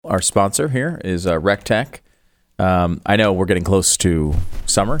Our sponsor here is RecTech. I know we're getting close to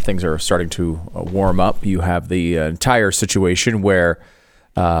summer. Things are starting to warm up. You have the entire situation where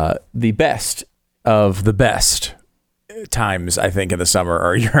the best of the best times, I think, in the summer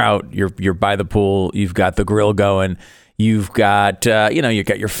are you're out, you're by the pool, you've got the grill going, you've got you've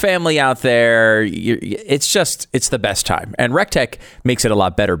got your family out there. It's the best time, and RecTech makes it a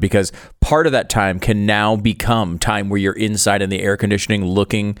lot better because part of that time can now become time where you're inside in the air conditioning,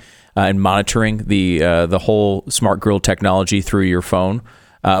 looking and monitoring the whole smart grill technology through your phone,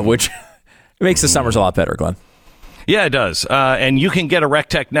 which makes the summers a lot better, Glenn. Yeah, it does. And you can get a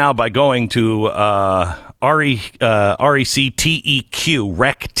RecTech now by going to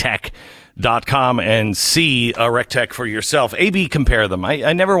RecTech.com and see a RecTech for yourself. A/B compare them.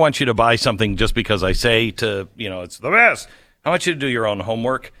 I never want you to buy something just because I say it's the best. I want you to do your own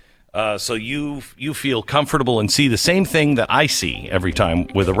homework so you feel comfortable and see the same thing that I see every time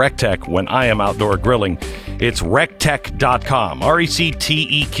with a RecTech when I am outdoor grilling. It's RecTech.com.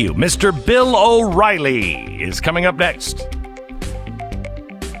 RecTeq. Mr. Bill O'Reilly is coming up next.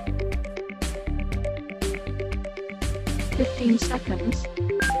 "15 seconds.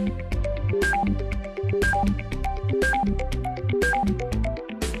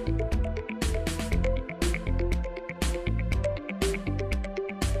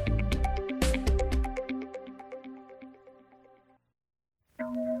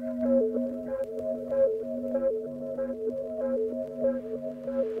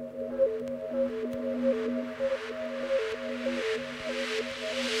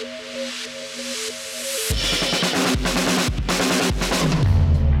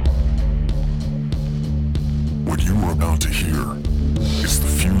 What you are about to hear is the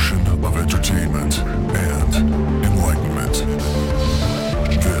fusion of entertainment and enlightenment.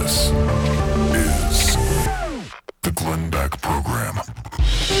 This is the Glenn Beck Program.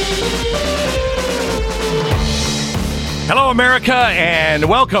 Hello, America, and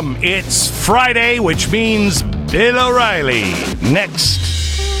welcome. It's Friday, which means Bill O'Reilly. Next.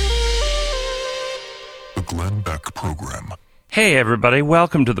 The Glenn Beck Program. Hey, everybody.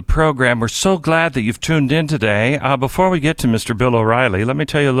 Welcome to the program. We're so glad that you've tuned in today. Before we get to Mr. Bill O'Reilly, let me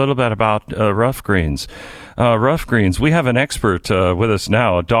tell you a little bit about Rough Greens. Rough Greens, we have an expert with us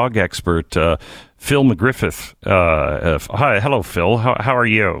now, a dog expert, Phil McGriffith. Hi. Hello, Phil. How are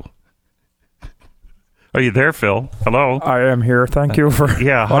you? Are you there, Phil? Hello? I am here. Thank you for...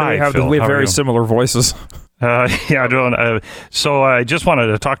 Yeah, hi, Phil. We have How are very you? similar voices. Yeah, I don't. So I just wanted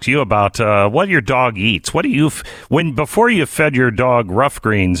to talk to you about what your dog eats. What do you before you fed your dog Rough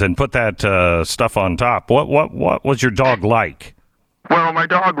Greens and put that stuff on top? What was your dog like? Well, my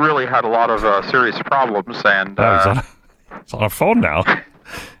dog really had a lot of serious problems, and it's on a phone now.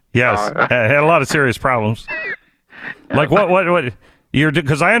 Yes, had a lot of serious problems. Like what?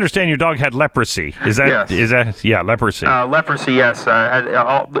 Because I understand your dog had leprosy. Is that leprosy? Leprosy, yes.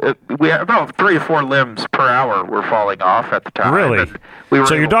 We had about 3 to 4 limbs per hour were falling off at the time. Really?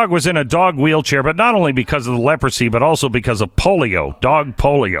 So your dog was in a dog wheelchair, but not only because of the leprosy, but also because of polio, dog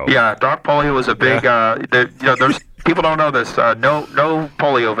polio. Yeah, dog polio was a big. There's people don't know this. No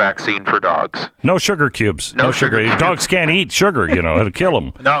polio vaccine for dogs. No sugar cubes. No sugar. Dogs can't eat sugar. It'll kill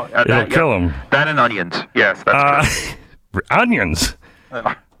them. No, it'll kill them. That and onions. Yes, that's true. Onions.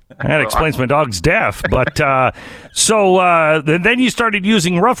 That explains my dog's death. But then you started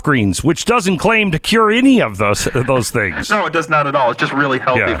using Rough Greens, which doesn't claim to cure any of those things. No, it does not at all. It's just really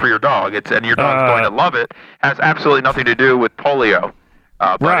healthy for your dog. And your dog's going to love it. Has absolutely nothing to do with polio.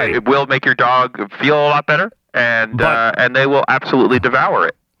 But right. It will make your dog feel a lot better, and they will absolutely devour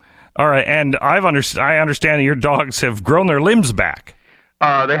it. All right, and I understand that your dogs have grown their limbs back.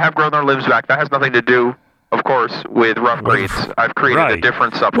 They have grown their limbs back. That has nothing to do, of course, with Rough Greens. I've created a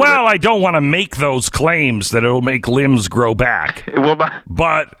different supplement. Well, I don't want to make those claims that it'll make limbs grow back. It will not.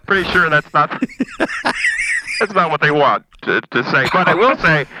 But pretty sure that's not that's not what they want to say. But I will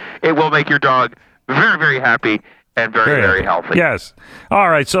say it will make your dog very, very happy and very, very healthy. Yes. All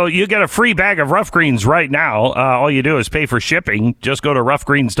right. So you get a free bag of Rough Greens right now. All you do is pay for shipping. Just go to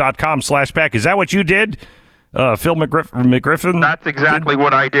roughgreens.com/Beck. Is that what you did? Phil McGriffin? That's exactly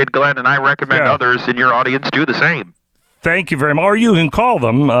what I did, Glenn, and I recommend others in your audience do the same. Thank you very much. Or you can call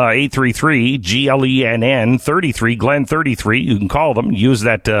them, 833-GLENN-33, Glenn 33. You can call them. Use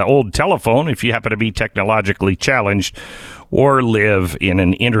that old telephone if you happen to be technologically challenged or live in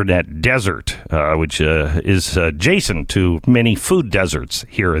an internet desert, which is adjacent to many food deserts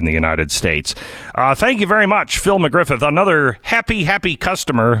here in the United States. Thank you very much, Phil McGriffith, another happy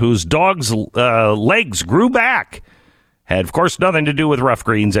customer whose dog's legs grew back. Had, of course, nothing to do with Rough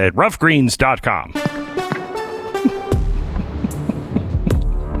Greens at roughgreens.com.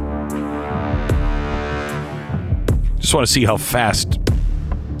 just want to see how fast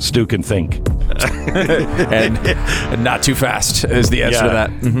Stu can think. and not too fast is the answer to that.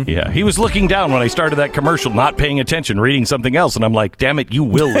 Mm-hmm. Yeah, he was looking down when I started that commercial, not paying attention, reading something else, and I'm like, damn it, you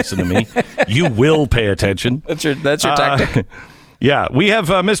will listen to me. You will pay attention. That's your tactic. Yeah, we have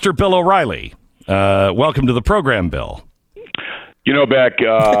Mr. Bill O'Reilly. Welcome to the program, Bill. You know, Beck,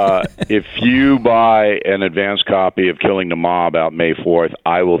 if you buy an advance copy of Killing the Mob out May 4th,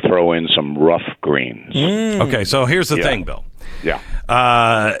 I will throw in some rough greens. Okay, so here's the thing, Bill. Yeah.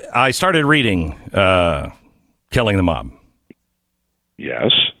 I started reading Killing the Mob.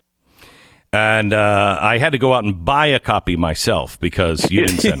 Yes. And I had to go out and buy a copy myself because you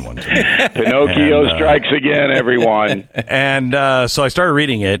didn't send one to me. Pinocchio strikes again, everyone. And so I started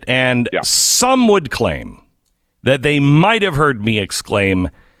reading it, and some would claim that they might have heard me exclaim,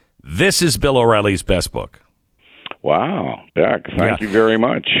 "This is Bill O'Reilly's best book." Wow, Beck, thank you very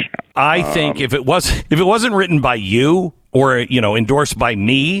much. I think if it wasn't written by you or endorsed by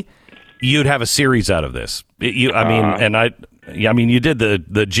me, you'd have a series out of this. You did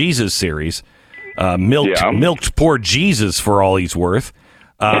the Jesus series, milked poor Jesus for all he's worth.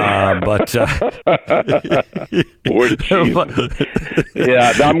 Poor Jesus.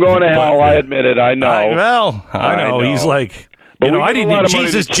 Yeah, I'm going to hell. I admit it. I know. I know. He's like, I didn't need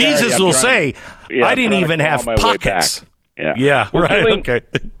Jesus. Jesus will say, I didn't even have pockets. Yeah, well, right. Okay.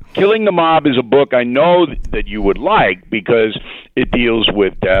 Killing the Mob is a book I know that you would like because it deals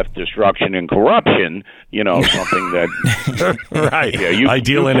with death, destruction, and corruption. Something that right. Yeah, I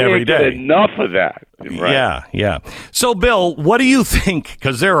deal in every day. Enough of that. Right? Yeah. So, Bill, what do you think?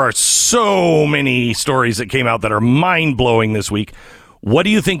 Because there are so many stories that came out that are mind blowing this week. What do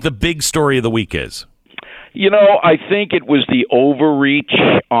you think the big story of the week is? I think it was the overreach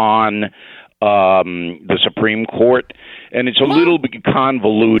on the Supreme Court, and it's a little bit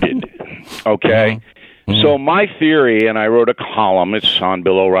convoluted, okay? Mm-hmm. So my theory, and I wrote a column, it's on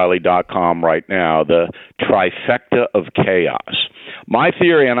BillO'Reilly.com right now, the trifecta of chaos. My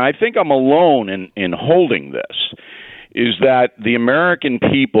theory, and I think I'm alone in holding this, is that the American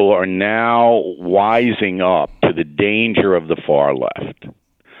people are now wising up to the danger of the far left.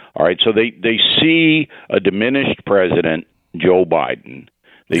 All right, so they see a diminished president, Joe Biden.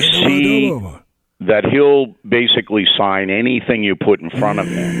 They see that he'll basically sign anything you put in front of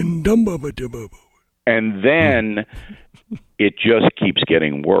him. And then it just keeps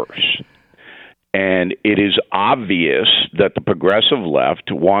getting worse. And it is obvious that the progressive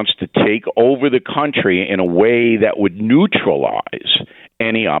left wants to take over the country in a way that would neutralize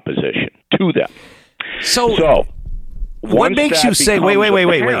any opposition to them. So what makes you say, wait.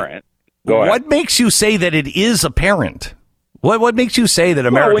 Go ahead. What makes you say that it is apparent? What makes you say that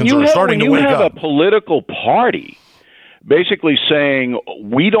Americans are starting to wake up? When you have a political party basically saying,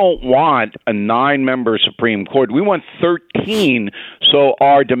 we don't want a 9-member Supreme Court, we want 13 so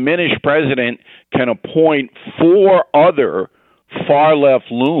our diminished president can appoint 4 other far-left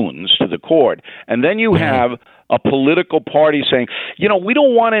loons to the court. And then you have a political party saying, we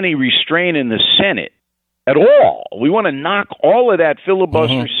don't want any restraint in the Senate at all. We want to knock all of that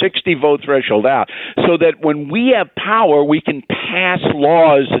filibuster 60-vote threshold out so that when we have power, we can pass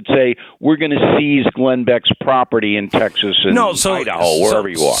laws that say we're going to seize Glenn Beck's property in Texas and Idaho, wherever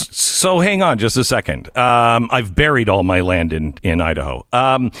you are. So hang on just a second. I've buried all my land in Idaho.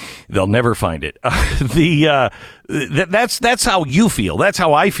 They'll never find it. That's how you feel. That's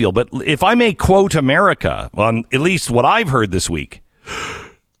how I feel. But if I may quote America on at least what I've heard this week.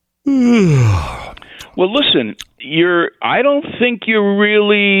 Well, listen, I don't think you're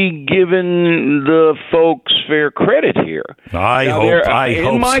really giving the folks fair credit here. I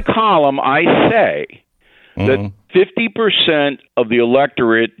hope. In my column, I say that 50% of the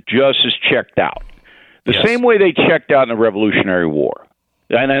electorate just is checked out. The same way they checked out in the Revolutionary War.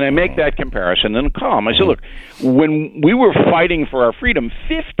 And I make that comparison in the column. I say, look, when we were fighting for our freedom,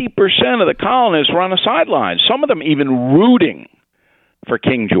 50% of the colonists were on the sidelines, some of them even rooting for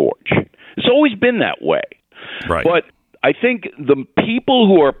King George. It's always been that way. Right. But I think the people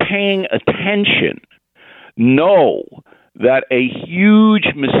who are paying attention know that a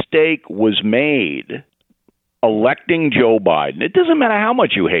huge mistake was made electing Joe Biden. It doesn't matter how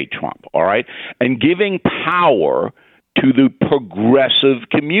much you hate Trump, all right, and giving power to the progressive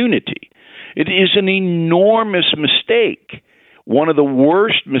community. It is an enormous mistake. One of the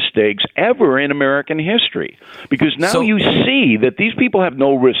worst mistakes ever in American history. Because now you see that these people have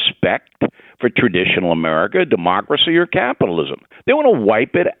no respect for traditional America, democracy, or capitalism. They want to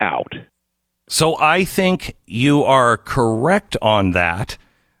wipe it out. So I think you are correct on that.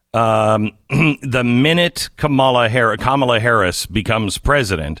 The minute Kamala Harris becomes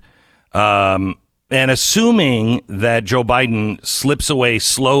president, And assuming that Joe Biden slips away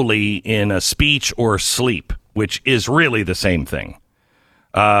slowly in a speech or sleep, which is really the same thing.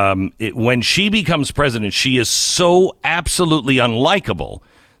 When she becomes president, she is so absolutely unlikable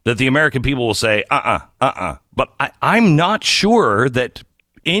that the American people will say, But I'm not sure that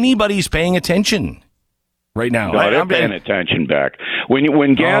anybody's paying attention right now. No, they're paying attention back.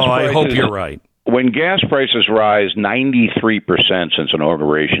 When gas prices, I hope you're right. When gas prices rise 93% since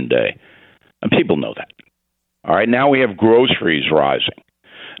Inauguration Day, and people know that. All right, now we have groceries rising.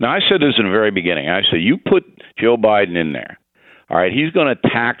 Now, I said this in the very beginning. I said, you put Joe Biden in there. All right, he's going to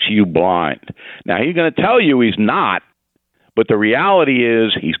tax you blind. Now, he's going to tell you he's not, but the reality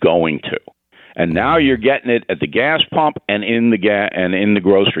is he's going to. And now you're getting it at the gas pump and in the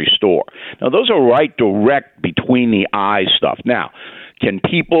grocery store. Now, those are right direct between the eyes stuff. Now, can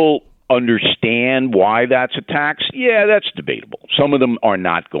people understand why that's a tax? Yeah, that's debatable. Some of them are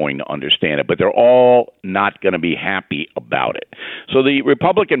not going to understand it, but they're all not going to be happy about it. So the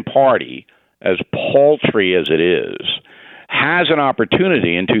Republican Party, as paltry as it is, has an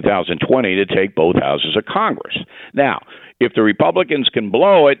opportunity in 2020 to take both houses of Congress. Now, if the Republicans can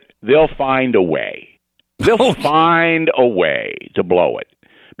blow it, they'll find a way. They'll find a way to blow it.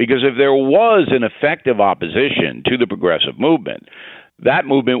 Because if there was an effective opposition to the progressive movement, that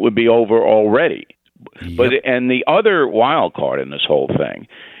movement would be over already. Yep. And the other wild card in this whole thing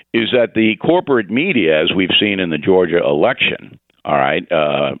is that the corporate media, as we've seen in the Georgia election, all right,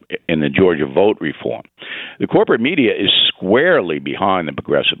 in the Georgia vote reform, the corporate media is squarely behind the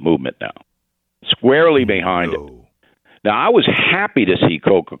progressive movement now. Squarely behind it. Now, I was happy to see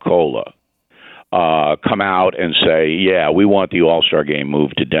Coca-Cola come out and say, yeah, we want the All-Star Game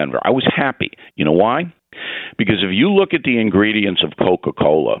moved to Denver. I was happy. You know why? Because if you look at the ingredients of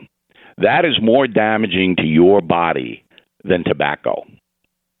Coca-Cola, that is more damaging to your body than tobacco.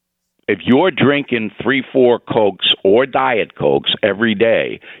 If you're drinking 3-4 Cokes or Diet Cokes every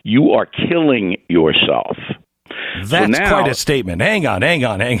day, you are killing yourself. That's quite a statement. Hang on.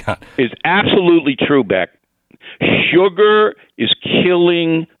 It's absolutely true, Beck. Sugar is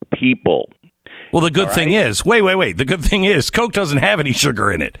killing people. Well, the good thing is, wait. The good thing is, Coke doesn't have any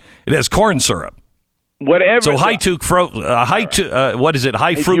sugar in it. It has corn syrup. Whatever. So high fructose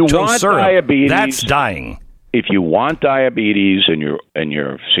syrup. Diabetes, that's dying. If you want diabetes in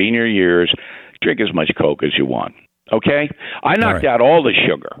your senior years, drink as much Coke as you want. Okay? I knocked out all the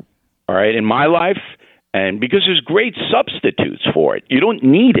sugar. All right, in my life, and because there's great substitutes for it. You don't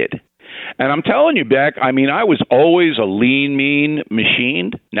need it. And I'm telling you, Beck, I mean, I was always a lean, mean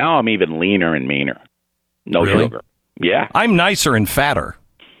machine. Now I'm even leaner and meaner. No sugar. Yeah. I'm nicer and fatter.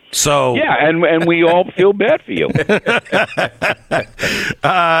 So yeah, and we all feel bad for you.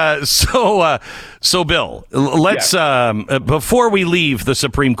 So Bill, let's before we leave the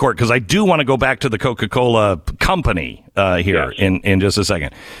Supreme Court, because I do want to go back to the Coca-Cola company here in just a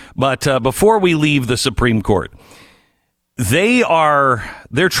second. But before we leave the Supreme Court,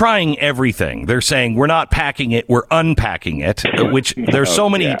 they're trying everything. They're saying we're not packing it, we're unpacking it. Which there's so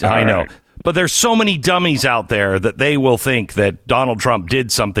many. I know. Right. But there's so many dummies out there that they will think that Donald Trump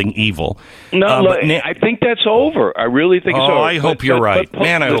did something evil. No, look, I think that's over. I really think it's over. I hope you're right.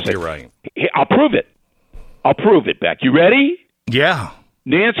 Man, I hope you're right. I'll prove it, Beck. You ready? Yeah.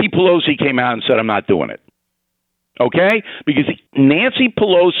 Nancy Pelosi came out and said, I'm not doing it. Okay? Because Nancy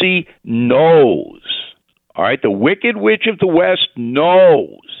Pelosi knows, all right, the Wicked Witch of the West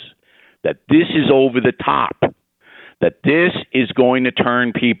knows that this is over the top. That this is going to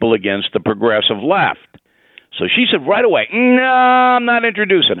turn people against the progressive left. So she said right away, no, I'm not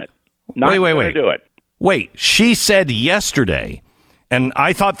introducing it. Not going to do it. Wait, she said yesterday, and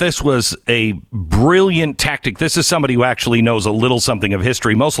I thought this was a brilliant tactic. This is somebody who actually knows a little something of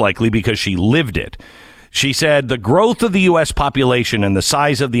history, most likely because she lived it. She said the growth of the U.S. population and the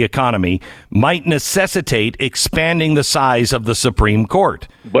size of the economy might necessitate expanding the size of the Supreme Court.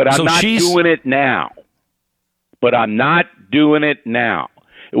 But I'm not doing it now.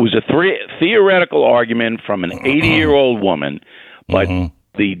 It was a theoretical argument from an 80-year-old woman, but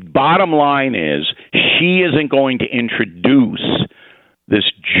the bottom line is she isn't going to introduce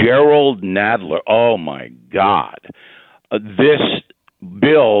this Gerald Nadler. Oh, my God. This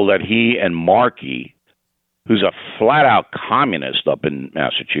bill that he and Markey, who's a flat-out communist up in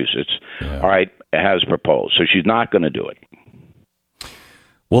Massachusetts, all right, has proposed. So she's not going to do it.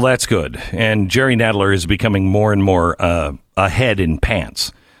 Well, that's good. And Jerry Nadler is becoming more and more ahead in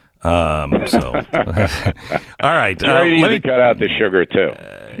pants. All right. Let me cut out the sugar too.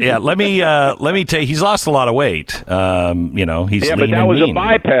 Let me tell you, he's lost a lot of weight. He's but that was a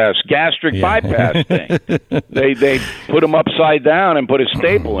bypass, gastric bypass thing. They put him upside down and put a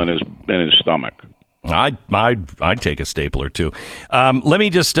staple in his stomach. I'd take a stapler too. Let me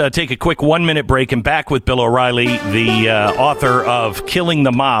just take a quick 1-minute break and back with Bill O'Reilly, the author of Killing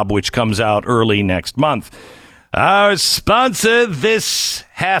the Mob, which comes out early next month. Our sponsor this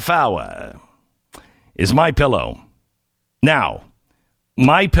half hour is MyPillow. Now,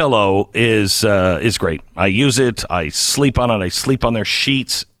 MyPillow is great. I use it. I sleep on it. I sleep on their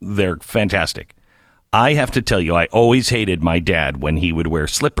sheets. They're fantastic. I have to tell you, I always hated my dad when he would wear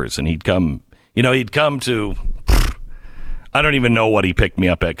slippers, and he'd come to, I don't even know what he picked me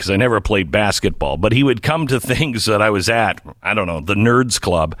up at because I never played basketball, but he would come to things that I was at, I don't know, the Nerds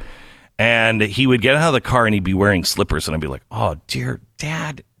Club, and he would get out of the car and he'd be wearing slippers, and I'd be like, oh, dear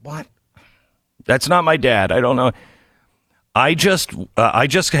Dad, what? That's not my dad. I don't know. I just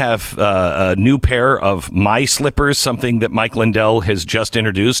have a new pair of My Slippers, something that Mike Lindell has just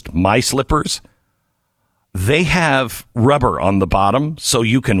introduced, My Slippers. They have rubber on the bottom, so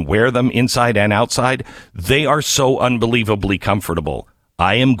you can wear them inside and outside. They are so unbelievably comfortable.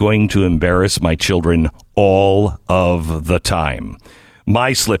 I am going to embarrass my children all of the time.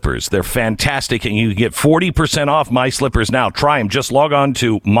 My Slippers, they're fantastic, and you get 40% off My Slippers now. Try them. Just log on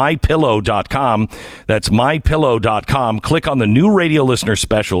to mypillow.com. That's mypillow.com. Click on the new radio listener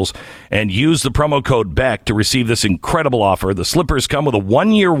specials and use the promo code Beck to receive this incredible offer. The slippers come with a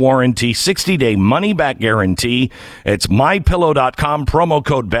 1-year warranty, 60-day money-back guarantee. It's mypillow.com, promo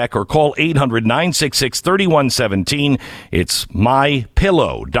code Beck, or call 800-966-3117. It's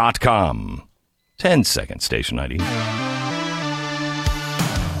mypillow.com. 10-second station ID.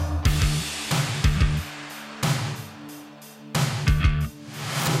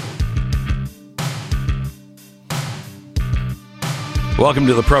 Welcome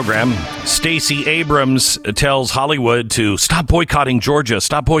to the program. Stacey Abrams tells Hollywood to stop boycotting Georgia.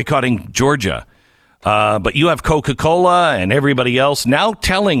 Stop boycotting Georgia. But you have Coca-Cola and everybody else now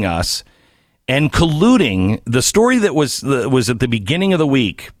telling us and colluding. The story that was at the beginning of the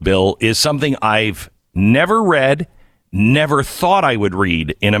week, Bill, is something I've never read, never thought I would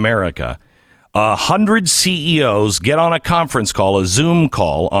read in America. 100 CEOs get on a conference call, a Zoom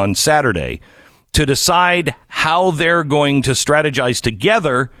call on Saturday, to decide how they're going to strategize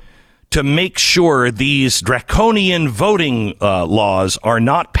together to make sure these draconian voting laws are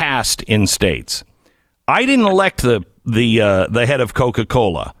not passed in states. I didn't elect the head of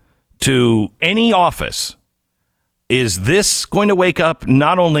Coca-Cola to any office. Is this going to wake up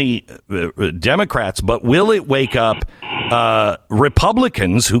not only Democrats, but will it wake up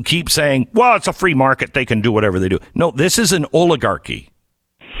Republicans who keep saying, well, it's a free market, they can do whatever they do? No, this is an oligarchy.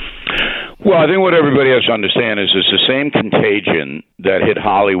 Well, I think what everybody has to understand is it's the same contagion that hit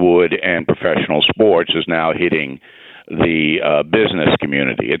Hollywood and professional sports is now hitting the business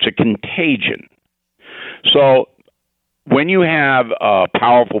community. It's a contagion. So when you have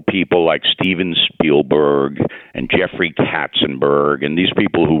powerful people like Steven Spielberg and Jeffrey Katzenberg and these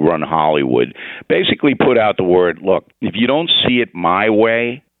people who run Hollywood basically put out the word, look, if you don't see it my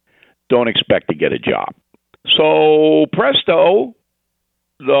way, don't expect to get a job. So presto,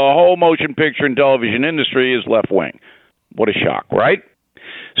 the whole motion picture and television industry is left wing. What a shock, right?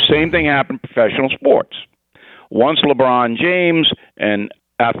 Same thing happened in professional sports. Once LeBron James and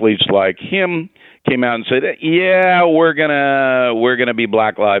athletes like him came out and said, yeah, we're gonna be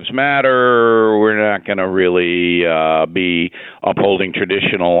Black Lives Matter. We're not gonna really be upholding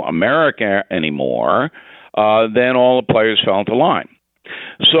traditional America anymore. Then all the players fell into line.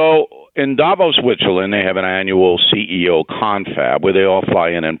 So in Davos, Switzerland, they have an annual CEO confab where they all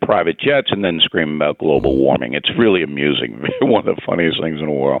fly in private jets and then scream about global warming. It's really amusing. One of the funniest things in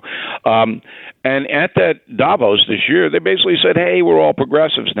the world. And at that Davos this year, they basically said, hey, we're all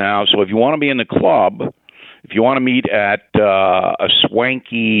progressives now, so if you want to be in the club, if you want to meet at a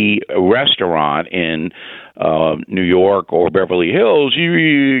swanky restaurant in New York or Beverly Hills,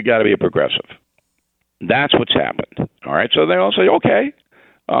 you got to be a progressive. That's what's happened. All right, so they all say, okay.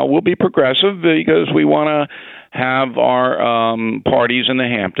 We'll be progressive because we want to have our parties in the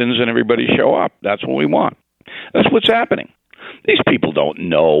Hamptons and everybody show up. That's what we want. That's what's happening. These people don't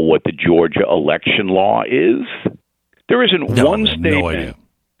know what the Georgia election law is. There isn't one statement. No idea.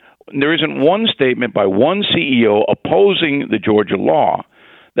 There isn't one statement by one CEO opposing the Georgia law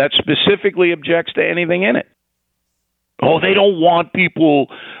that specifically objects to anything in it. Oh, they don't want people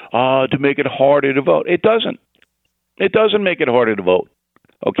to make it harder to vote. It doesn't. It doesn't make it harder to vote.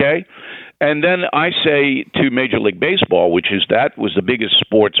 Okay? And then I say to Major League Baseball, that was the biggest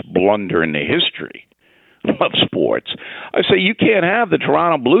sports blunder in the history of sports. I say, you can't have the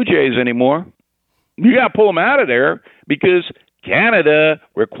Toronto Blue Jays anymore. You got to pull them out of there because Canada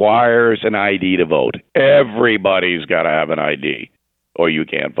requires an ID to vote. Everybody's got to have an ID. or you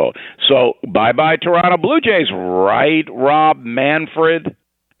can't vote. So bye-bye Toronto Blue Jays, right, Rob Manfred?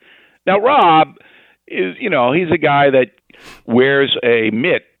 Now, Rob is, he's a guy that wears a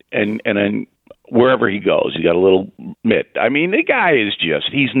mitt and then wherever he goes, he's got a little mitt. I mean, the guy is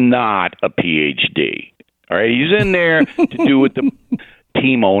he's not a PhD. All right, he's in there to do what the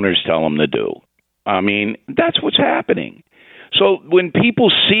team owners tell him to do. I mean, that's what's happening. So when people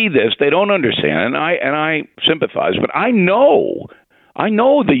see this, they don't understand, and I sympathize. But I know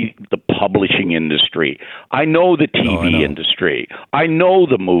the publishing industry. I know the TV industry. I know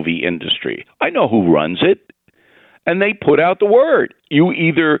the movie industry. I know who runs it. And they put out the word. You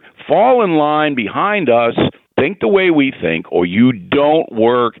either fall in line behind us, think the way we think, or you don't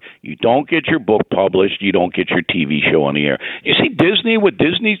work, you don't get your book published, you don't get your TV show on the air. You see Disney, what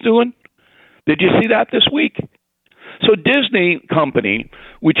Disney's doing? Did you see that this week? So Disney Company,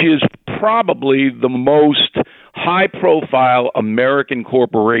 which is probably the most high-profile American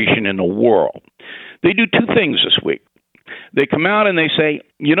corporation in the world, they do two things this week. They come out and they say,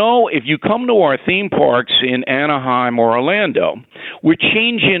 if you come to our theme parks in Anaheim or Orlando, we're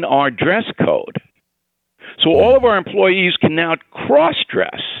changing our dress code. So all of our employees can now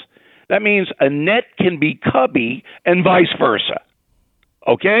cross-dress. That means Annette can be Cubby and vice versa.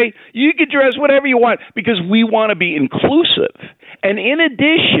 Okay? You can dress whatever you want because we want to be inclusive. And in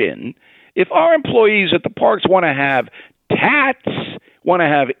addition, if our employees at the parks want to have tats, want to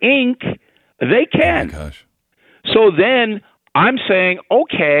have ink, they can. Oh my gosh. So then I'm saying,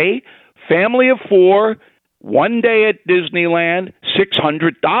 okay, family of four, one day at Disneyland,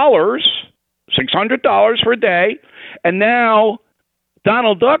 $600 for a day, and now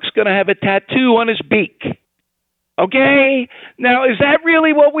Donald Duck's going to have a tattoo on his beak. Okay? Now, is that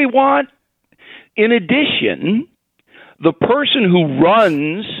really what we want? In addition, the person who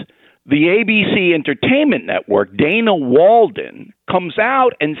runs the ABC Entertainment Network, Dana Walden, comes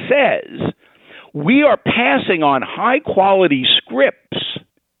out and says, we are passing on high-quality scripts.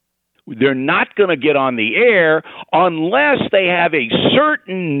 They're not going to get on the air unless they have a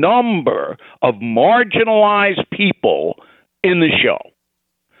certain number of marginalized people in the show.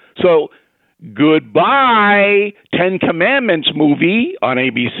 So, goodbye, Ten Commandments movie on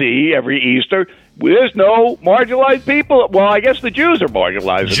ABC every Easter. There's no marginalized people. Well, I guess the Jews are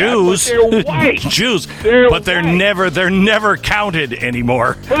marginalized. Jews, they're white. Jews, they're but they're white. never counted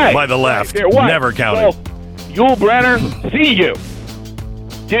anymore by the left. They're white. Never counted. So, Yul Brenner, see you.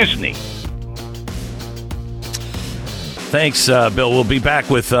 Disney. Thanks, Bill. We'll be back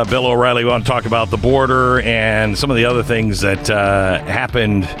with Bill O'Reilly. We want to talk about the border and some of the other things that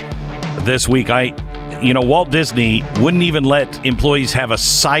happened this week. Walt Disney wouldn't even let employees have a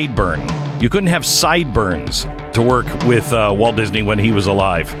sideburn. You couldn't have sideburns to work with Walt Disney when he was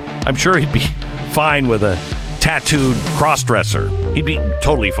alive. I'm sure he'd be fine with a tattooed cross-dresser. He'd be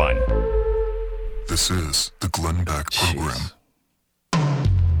totally fine. This is the Glenn Beck Program.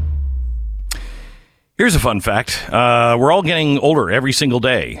 Here's a fun fact. We're all getting older every single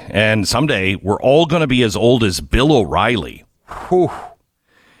day, and someday we're all going to be as old as Bill O'Reilly. Whew.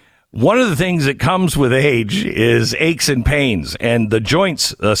 One of the things that comes with age is aches and pains, and the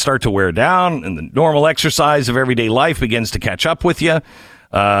joints start to wear down, and the normal exercise of everyday life begins to catch up with you,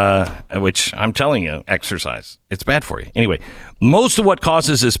 which I'm telling you, exercise. It's bad for you. Anyway, most of what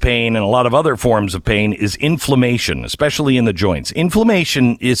causes this pain and a lot of other forms of pain is inflammation, especially in the joints.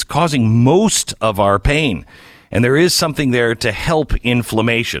 Inflammation is causing most of our pain. And there is something there to help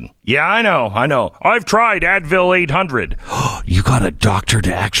inflammation. Yeah, I know. I've tried Advil 800. You got a doctor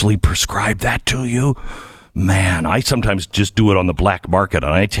to actually prescribe that to you? Man, I sometimes just do it on the black market,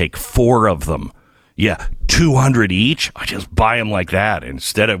 and I take 4 of them. Yeah, 200 each. I just buy them like that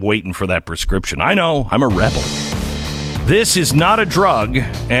instead of waiting for that prescription. I know, I'm a rebel. This is not a drug,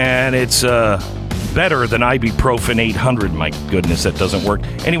 and it's better than ibuprofen 800. My goodness, that doesn't work.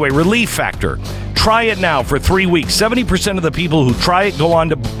 Anyway, Relief Factor. Try it now for 3 weeks. 70% of the people who try it go on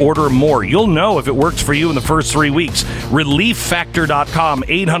to order more. You'll know if it works for you in the first 3 weeks. ReliefFactor.com,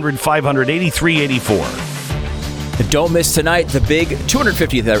 800-500-8384. Don't miss tonight the big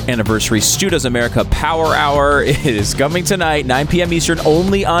 250th anniversary Stu Does America Power Hour. It is coming tonight, 9 p.m. Eastern,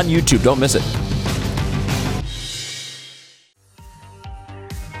 only on YouTube. Don't miss it.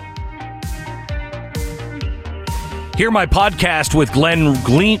 Hear my podcast with Glenn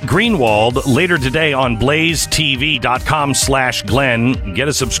Greenwald later today on blazetv.com/Glenn. Get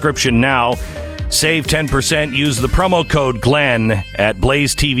a subscription now. Save 10%. Use the promo code Glenn at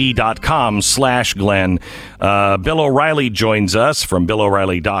blazetv.com/Glenn. Bill O'Reilly joins us from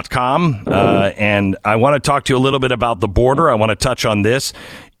BillO'Reilly.com. And I want to talk to you a little bit about the border. I want to touch on this.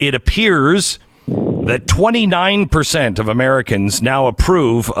 It appears that 29% of Americans now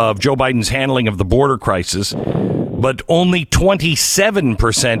approve of Joe Biden's handling of the border crisis, but only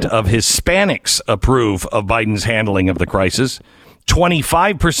 27% of Hispanics approve of Biden's handling of the crisis.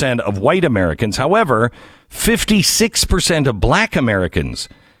 25% of white Americans. However, 56% of black Americans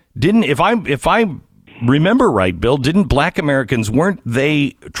didn't. If I remember right, Bill, didn't black Americans, weren't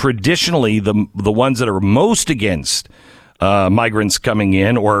they traditionally the ones that are most against migrants coming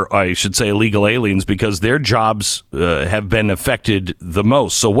in, or I should say illegal aliens, because their jobs have been affected the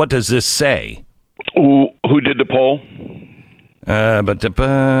most? So what does this say? Who did the poll?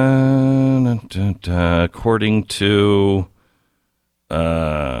 According to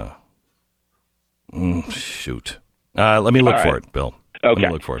shoot. Let me look for it, Bill. Okay. Let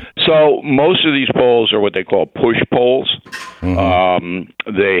me look for it. So most of these polls are what they call push polls.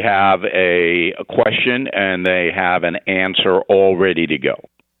 They have a question and they have an answer all ready to go.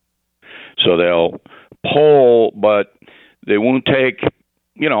 So they'll poll, but they won't take.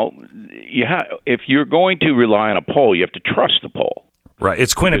 If you're going to rely on a poll, you have to trust the poll. Right.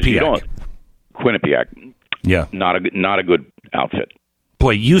 It's Quinnipiac. Quinnipiac. Yeah. Not a good outfit.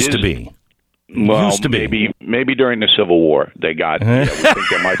 Boy, used to be. Well, used to be. Maybe during the Civil War they got. We think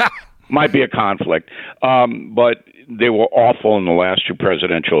there might be a conflict, but they were awful in the last two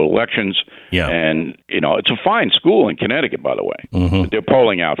presidential elections. Yeah, and it's a fine school in Connecticut, by the way. But their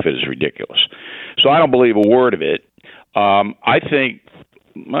polling outfit is ridiculous. So I don't believe a word of it. I think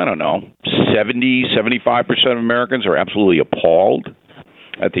 70-75% of Americans are absolutely appalled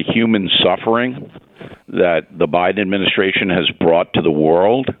at the human suffering that the Biden administration has brought to the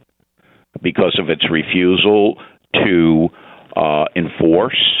world because of its refusal to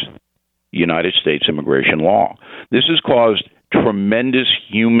enforce United States immigration law. This has caused tremendous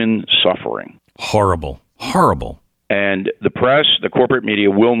human suffering. Horrible. And the press, the corporate media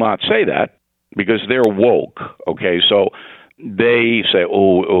will not say that because they're woke. Okay, so they say,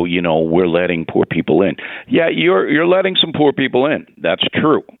 we're letting poor people in. Yeah, you're letting some poor people in. That's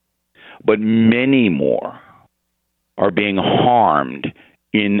true. But many more are being harmed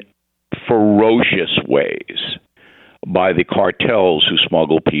in ferocious ways by the cartels who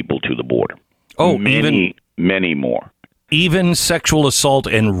smuggle people to the border. Oh, many more. Even sexual assault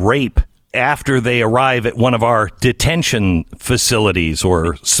and rape after they arrive at one of our detention facilities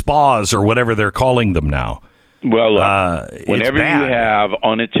or spas or whatever they're calling them now. Well, whenever you have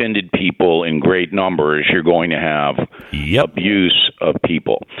unattended people in great numbers, you're going to have abuse of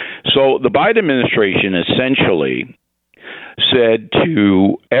people. So the Biden administration essentially said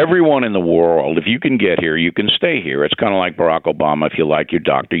to everyone in the world, if you can get here, you can stay here. It's kind of like Barack Obama. If you like your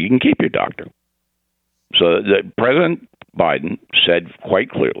doctor, you can keep your doctor. So President Biden said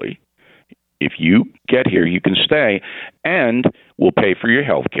quite clearly, if you get here, you can stay, and we'll pay for your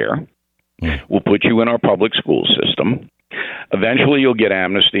health care. We'll put you in our public school system. Eventually, you'll get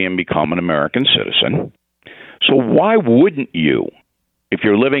amnesty and become an American citizen. So why wouldn't you, if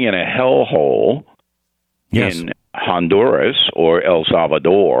you're living in a hellhole in Honduras or El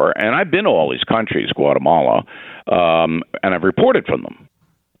Salvador, and I've been to all these countries, Guatemala, and I've reported from them,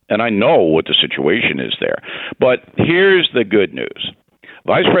 and I know what the situation is there. But here's the good news.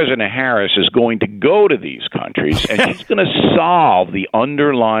 Vice President Harris is going to go to these countries, and she's going to solve the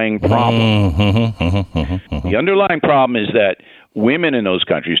underlying problem. The underlying problem is that women in those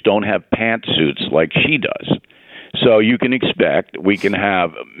countries don't have pantsuits like she does. So you can expect we can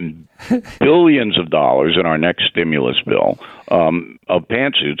have billions of dollars in our next stimulus bill of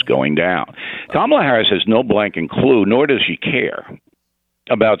pantsuits going down. Kamala Harris has no blanking clue, nor does she care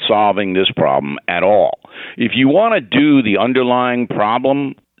about solving this problem at all. If you want to do the underlying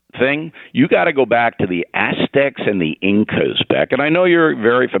problem thing, you got to go back to the Aztecs and the Incas, Beck, and I know you're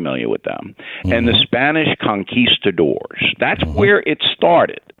very familiar with them, and the Spanish conquistadors. That's where it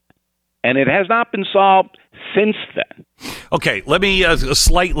started, and it has not been solved since then. Okay, let me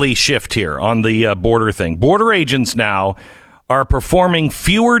slightly shift here on the border thing. Border agents now are performing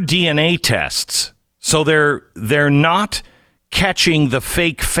fewer DNA tests, so they're not catching the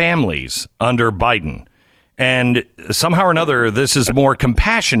fake families under Biden. And somehow or another, this is more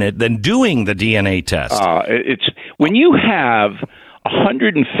compassionate than doing the DNA test. It's when you have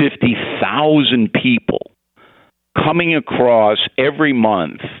 150,000 people coming across every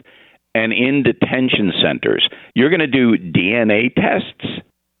month and in detention centers, you're going to do DNA tests?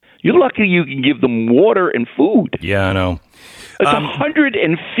 You're lucky you can give them water and food. Yeah, I know. It's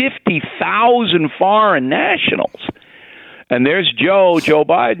 150,000 foreign nationals. And there's Joe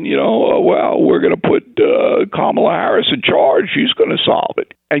Biden, we're going to put Kamala Harris in charge. She's going to solve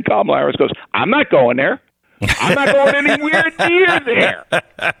it. And Kamala Harris goes, I'm not going there. I'm not going anywhere near there.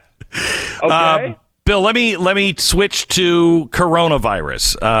 Okay? Bill, let me switch to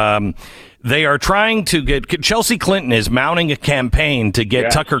coronavirus. They are trying to get Chelsea Clinton is mounting a campaign to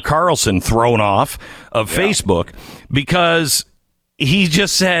get Tucker Carlson thrown off of Facebook because he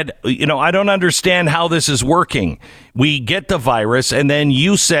just said, I don't understand how this is working. We get the virus and then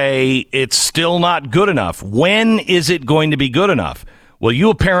you say it's still not good enough. When is it going to be good enough? Well, you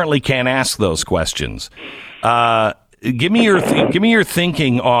apparently can't ask those questions. Give me your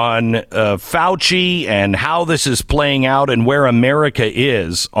thinking on Fauci and how this is playing out and where America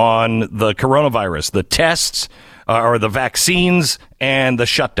is on the coronavirus, the tests or the vaccines and the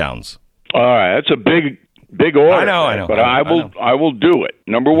shutdowns. All right, that's a big order. I know. But I will do it.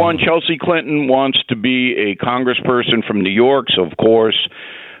 Number one, Chelsea Clinton wants to be a congressperson from New York, so of course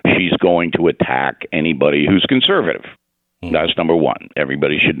she's going to attack anybody who's conservative. That's number one.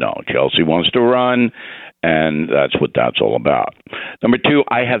 Everybody should know. Chelsea wants to run, and that's what that's all about. Number two,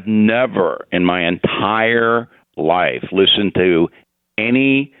 I have never in my entire life listened to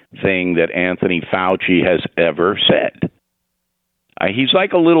anything that Anthony Fauci has ever said. He's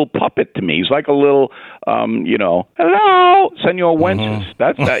like a little puppet to me. He's like a little, hello, Senor Wences.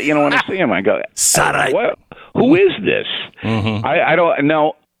 That's that. When I see him, I go, who is this? I don't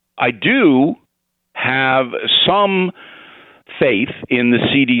know. I do have some faith in the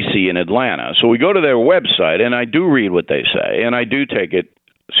CDC in Atlanta. So we go to their website, and I do read what they say, and I do take it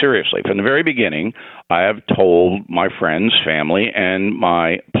seriously. From the very beginning, I have told my friends, family, and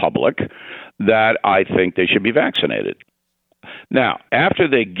my public that I think they should be vaccinated. Now, after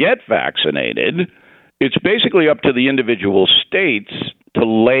they get vaccinated, it's basically up to the individual states to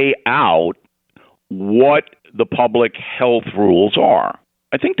lay out what the public health rules are.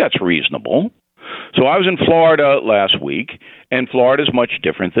 I think that's reasonable. So I was in Florida last week, and Florida is much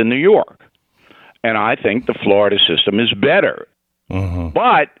different than New York. And I think the Florida system is better.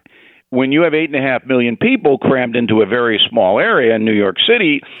 But when you have 8.5 million people crammed into a very small area in New York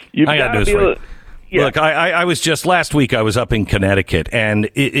City, you've got to be able to... Yeah. Look, I was just last week. I was up in Connecticut, and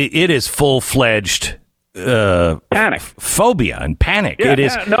it is full-fledged panic, phobia, and panic. Yeah, it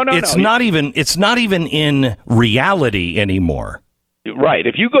is. It's not even in reality anymore. Right.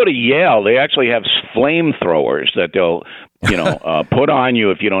 If you go to Yale, they actually have flamethrowers that they'll put on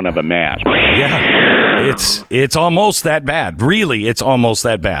you if you don't have a mask. Yeah, it's almost that bad. Really, it's almost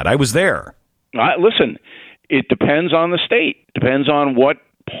that bad. I was there. Listen, it depends on the state. Depends on what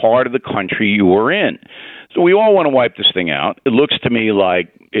part of the country you are in. So we all want to wipe this thing out. It looks to me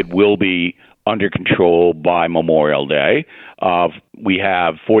like it will be under control by Memorial Day. We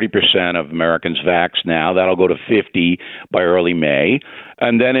have 40% of Americans vaxxed now. That'll go to 50 by early May,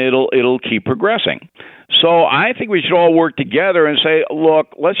 and then it'll keep progressing. So I think we should all work together and say,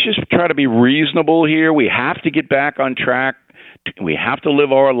 look, let's just try to be reasonable here. We have to get back on track. We have to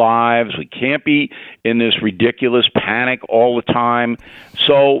live our lives. We can't be in this ridiculous panic all the time.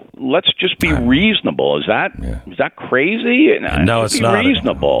 So let's just be reasonable. Is that crazy? No, it's not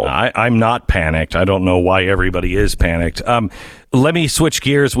reasonable. I'm not panicked. I don't know why everybody is panicked. Let me switch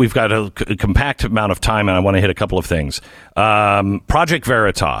gears. We've got a compact amount of time, and I want to hit a couple of things. Project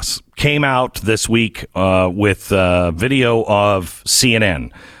Veritas came out this week with video of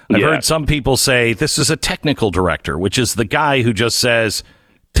CNN. I've heard some people say this is a technical director, which is the guy who just says,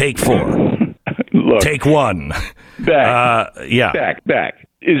 take 4, take 1. Beck.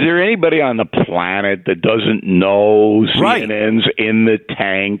 Is there anybody on the planet that doesn't know CNN's in the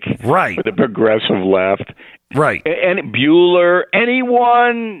tank for the progressive left? Right. And Bueller,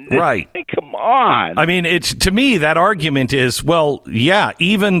 anyone? Right. Hey, come on. I mean, to me, that argument is, well, yeah,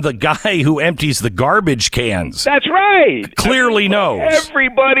 even the guy who empties the garbage cans. That's right. Clearly knows.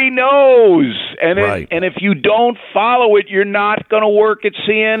 Everybody knows. And if you don't follow it, you're not going to work at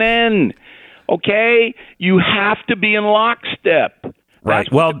CNN. Okay? You have to be in lockstep. Right.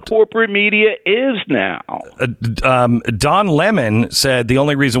 That's what the corporate media is now. Don Lemon said the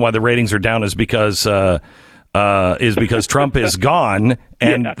only reason why the ratings are down is because Trump is gone,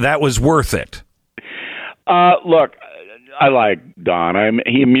 and that was worth it. Look, I like Don.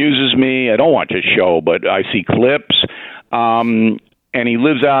 He amuses me. I don't watch his show, but I see clips. And he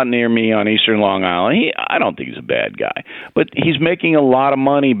lives out near me on Eastern Long Island. I don't think he's a bad guy, but he's making a lot of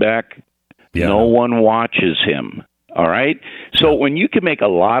money back. Yeah. No one watches him. All right? So when you can make a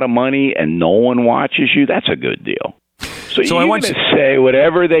lot of money and no one watches you, that's a good deal. So you're going to say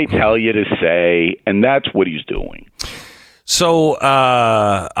whatever they tell you to say, and that's what he's doing. So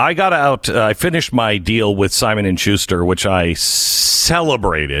I got out. I finished my deal with Simon & Schuster, which I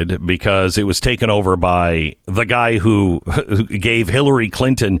celebrated because it was taken over by the guy who gave Hillary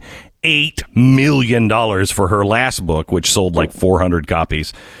Clinton $8 million for her last book, which sold like 400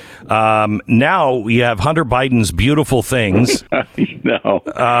 copies. Now we have Hunter Biden's beautiful things. No,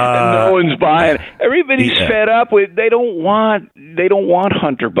 no one's buying. Everybody's fed up with. They don't want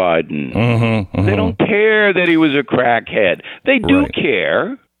Hunter Biden. They don't care that he was a crackhead. They do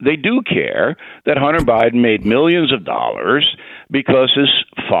care. They do care that Hunter Biden made millions of dollars because his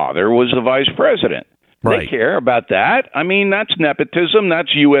father was the vice president. They care about that. I mean, that's nepotism. That's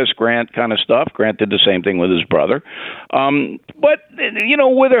U.S. grant kind of stuff. Grant did the same thing with his brother. But,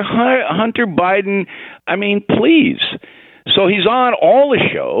 whether Hunter Biden, I mean, please. So he's on all the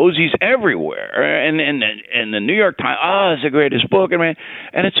shows. He's everywhere. And the New York Times, it's the greatest book. And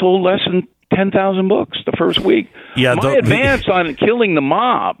it sold less than 10,000 books the first week. Yeah, my advance on Killing the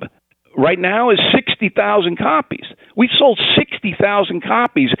Mob right now is 60,000 copies. We've sold 60,000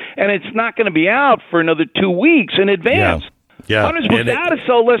 copies, and it's not going to be out for another 2 weeks in advance. Yeah. Hunter's books out to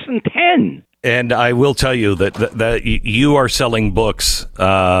sell less than 10. And I will tell you that you are selling books,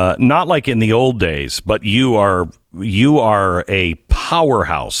 not like in the old days, but you are a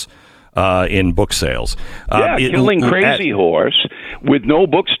powerhouse in book sales. Killing Crazy Horse, with no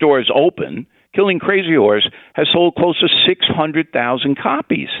bookstores open, Killing Crazy Horse has sold close to 600,000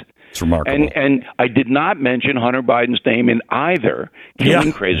 copies. It's remarkable. And I did not mention Hunter Biden's name in either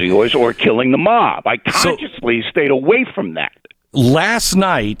Killing Crazy Horse or Killing the Mob. I consciously stayed away from that. Last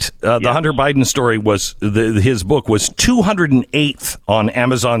night, the Hunter Biden story was his book was 208th on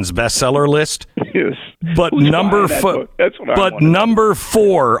Amazon's bestseller list. Yes. But number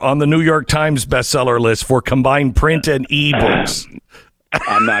 4 on the New York Times bestseller list for combined print and ebooks.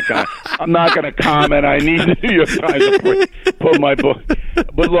 I'm not gonna comment. I need the New York Times to put my book.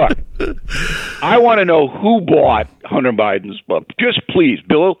 But look, I want to know who bought Hunter Biden's book. Just please,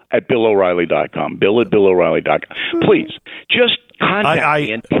 Bill at BillO'Reilly.com. Bill at BillO'Reilly.com. Please, just contact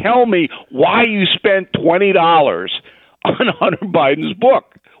me and tell me why you spent $20 on Hunter Biden's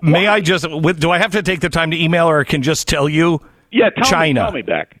book. May I just? Do I have to take the time to email, or can just tell you? Yeah, tell me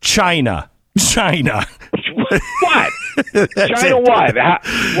back. China. What? China what?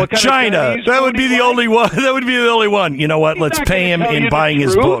 What kind China. Of Chinese that would be the only one. That would be the only one. You know what? Let's pay him in buying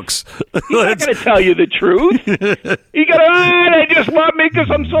his books. He's not going to tell you the truth. He they just love me because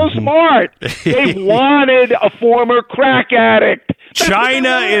I'm so smart. They wanted a former crack addict.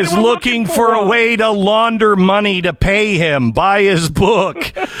 China is looking for a way to launder money to pay him. Buy his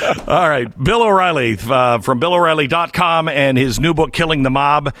book. All right. Bill O'Reilly from BillO'Reilly.com, and his new book, Killing the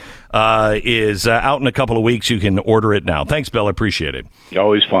Mob, is out in a couple of weeks. You can order it now. Thanks, Bill. I appreciate it.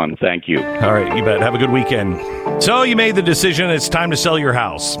 Always fun. Thank you. All right. You bet. Have a good weekend. So you made the decision. It's time to sell your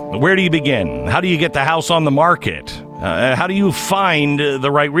house. Where do you begin? How do you get the house on the market? How do you find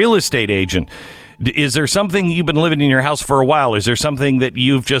the right real estate agent? Is there something you've been living in your house for a while? Is there something that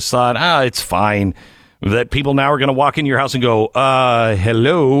you've just thought, it's fine, that people now are going to walk in your house and go,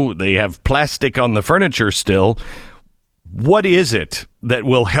 hello, they have plastic on the furniture still. What is it that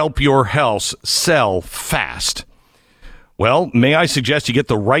will help your house sell fast? Well, may I suggest you get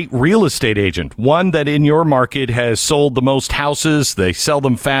the right real estate agent, one that in your market has sold the most houses. They sell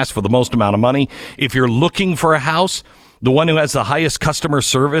them fast for the most amount of money. If you're looking for a house, the one who has the highest customer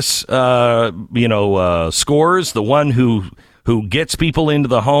service, scores, the one who gets people into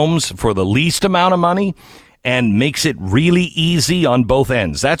the homes for the least amount of money and makes it really easy on both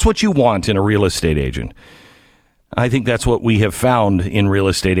ends. That's what you want in a real estate agent. I think that's what we have found in real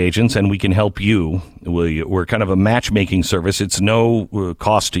estate agents, and we can help you. We're kind of a matchmaking service. It's no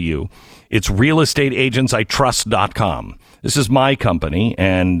cost to you. It's realestateagentsitrust.com. This is my company,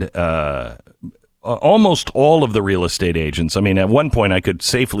 and almost all of the real estate agents, I mean, at one point I could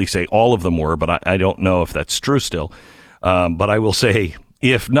safely say all of them were, but I don't know if that's true still. But I will say,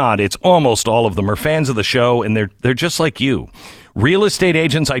 if not, it's almost all of them are fans of the show, and they're just like you.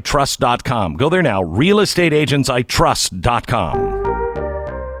 realestateagentsitrust.com. Go there now, realestateagentsitrust.com.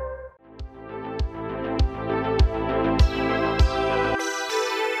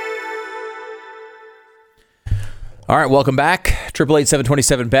 All right, welcome back.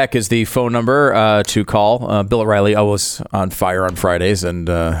 888-727-BECK is the phone number to call. Bill O'Reilly always on fire on Fridays, and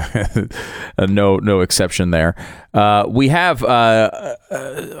no exception there. We have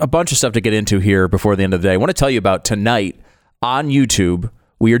a bunch of stuff to get into here before the end of the day. I want to tell you about tonight on YouTube.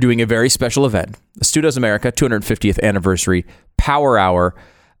 We are doing a very special event, the Stu Does America 250th Anniversary Power Hour.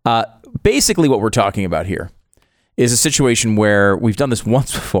 Basically, what we're talking about here is a situation where we've done this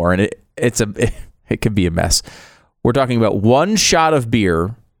once before, and it could be a mess. We're talking about one shot of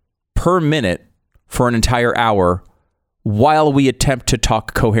beer per minute for an entire hour while we attempt to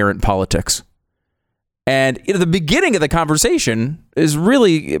talk coherent politics. And the beginning of the conversation is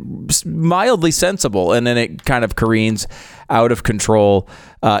really mildly sensible, and then it kind of careens out of control.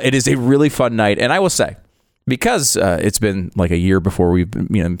 It is a really fun night, and I will say, because it's been like a year before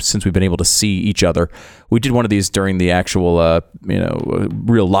since we've been able to see each other, we did one of these during the actual,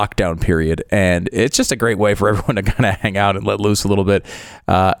 real lockdown period, and it's just a great way for everyone to kind of hang out and let loose a little bit.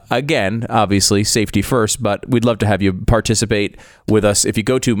 Again, obviously, safety first, but we'd love to have you participate with us. If you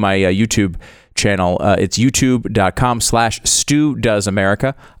go to my YouTube channel, it's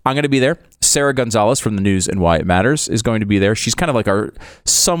youtube.com/StuDoesAmerica. I'm going to be there. Sarah Gonzalez from the News and Why It Matters is going to be there. She's kind of like our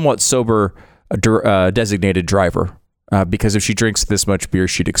somewhat sober designated driver, because if she drinks this much beer,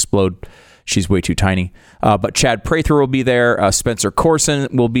 she'd explode. She's way too tiny. But Chad Prather will be there. Spencer Corson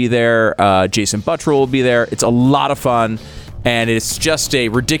will be there. Jason Buttrell will be there. It's a lot of fun, and it's just a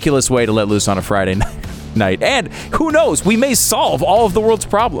ridiculous way to let loose on a Friday night. And who knows? We may solve all of the world's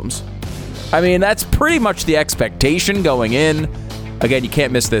problems. I mean, that's pretty much the expectation going in. Again, you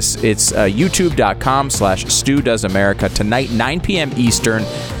can't miss this. It's youtube.com/StuDoesAmerica tonight, 9 p.m. Eastern.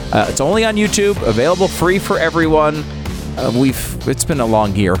 It's only on YouTube, available free for everyone. It's been a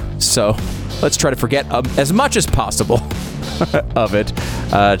long year, so let's try to forget as much as possible of it.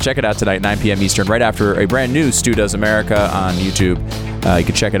 Check it out tonight, 9 p.m. Eastern, right after a brand new Stu Does America on YouTube. You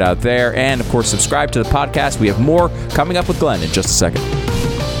can check it out there. And, of course, subscribe to the podcast. We have more coming up with Glenn in just a second.